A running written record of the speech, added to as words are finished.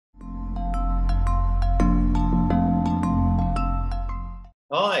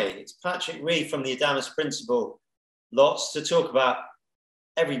Hi, it's Patrick Reed from the Adamas Principle. Lots to talk about.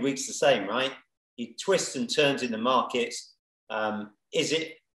 Every week's the same, right? You twist and turns in the markets. Is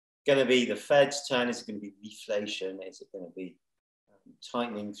it going to be the Fed's turn? Is it going to be reflation? Is it going to be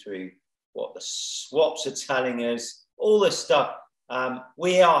tightening through what the swaps are telling us? All this stuff.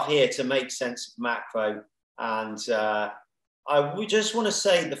 We are here to make sense of macro. And we just want to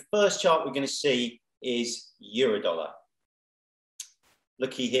say the first chart we're going to see is Eurodollar.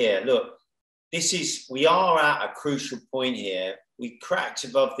 Looky here, look, we are at a crucial point here. We cracked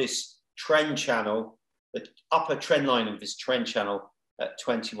above this trend channel, the upper trend line of this trend channel at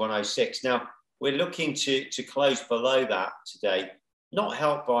 2106. Now, we're looking to close below that today, not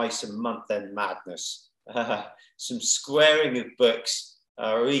helped by some month-end madness, some squaring of books,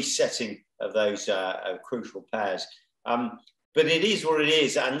 resetting of those crucial pairs. But it is what it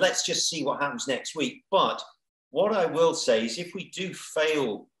is, and let's just see what happens next week. But what I will say is if we do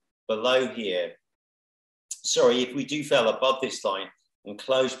fail below here, if we do fail above this line and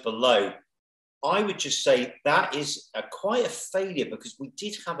close below, I would just say that is quite a failure because we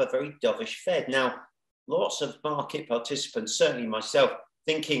did have a very dovish Fed. Now, lots of market participants, certainly myself,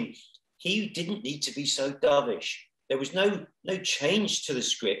 thinking he didn't need to be so dovish. There was no change to the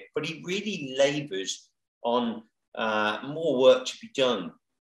script, but he really labors on more work to be done.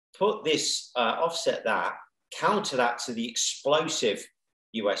 Put this, offset that, counter that to the explosive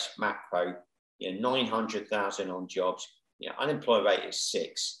US macro, 900,000 on jobs, unemployment rate is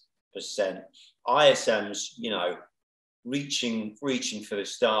 6%, ISM's, reaching for the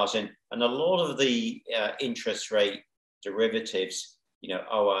stars, and a lot of the interest rate derivatives,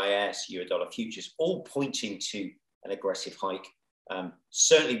 OIS, Eurodollar futures, all pointing to an aggressive hike,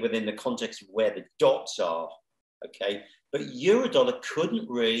 certainly within the context of where the dots are, okay? But Eurodollar couldn't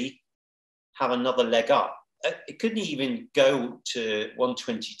really have another leg up. It couldn't even go to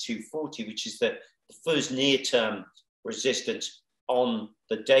 122.40, which is the first near-term resistance on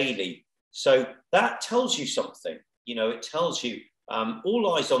the daily. So that tells you something. It tells you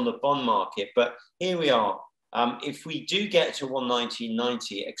all eyes on the bond market. But here we are. If we do get to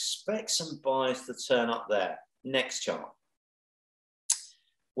 119.90, expect some buyers to turn up there. Next chart.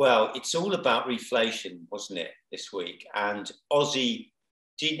 Well, it's all about reflation, wasn't it, this week? And Aussie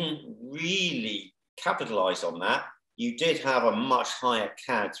didn't really capitalize on that. You did have a much higher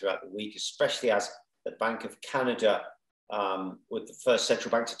CAD throughout the week, especially as the Bank of Canada was the first central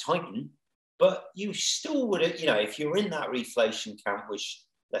bank to tighten. But you still would have, if you're in that reflation camp, which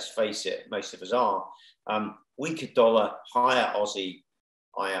let's face it, most of us are, weaker dollar, higher Aussie,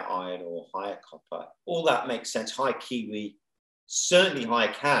 higher iron ore, higher copper, all that makes sense. High Kiwi, certainly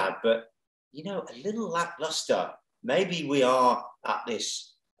higher CAD, but a little lackluster. Maybe we are at this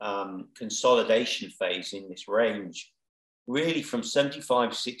consolidation phase in this range, really from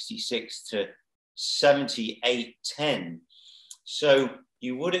 75.66 to 78.10. So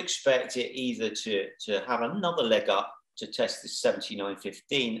you would expect it either to have another leg up to test this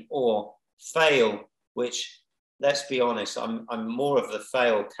 79.15 or fail, which, let's be honest, I'm more of the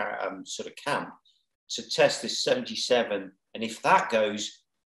fail sort of camp, to test this 77. And if that goes,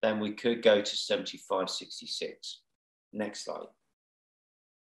 then we could go to 75.66. Next slide.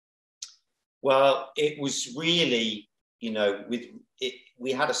 Well, it was really,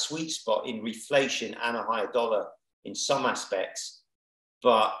 we had a sweet spot in reflation and a higher dollar in some aspects,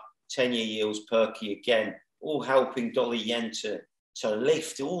 but 10-year yields perky again, all helping dollar yen to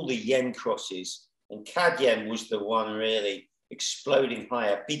lift all the yen crosses. And CAD yen was the one really exploding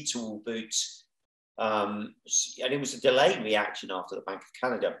higher, bid to all boots. And it was a delayed reaction after the Bank of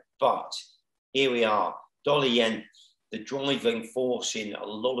Canada. But here we are, dollar yen, the driving force in a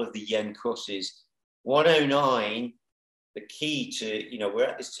lot of the yen crosses. 109, the key to, we're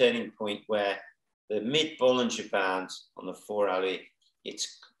at this turning point where the mid-Bollinger Band on the 4-hourly,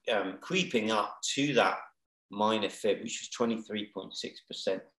 it's creeping up to that minor fib, which was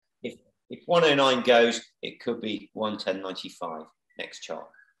 23.6%. If 109 goes, it could be 110.95. Next chart.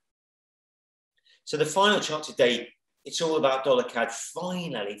 So the final chart today, it's all about dollar CAD.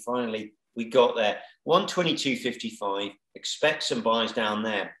 Finally, we got there. 122.55, expect some buys down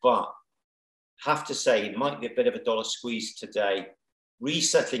there, but have to say it might be a bit of a dollar squeeze today,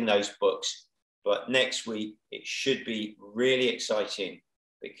 resettling those books. But next week, it should be really exciting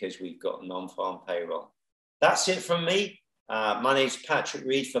because we've got non-farm payroll. That's it from me. My name is Patrick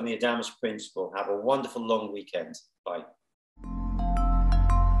Reed from the Adamas Principle. Have a wonderful long weekend. Bye.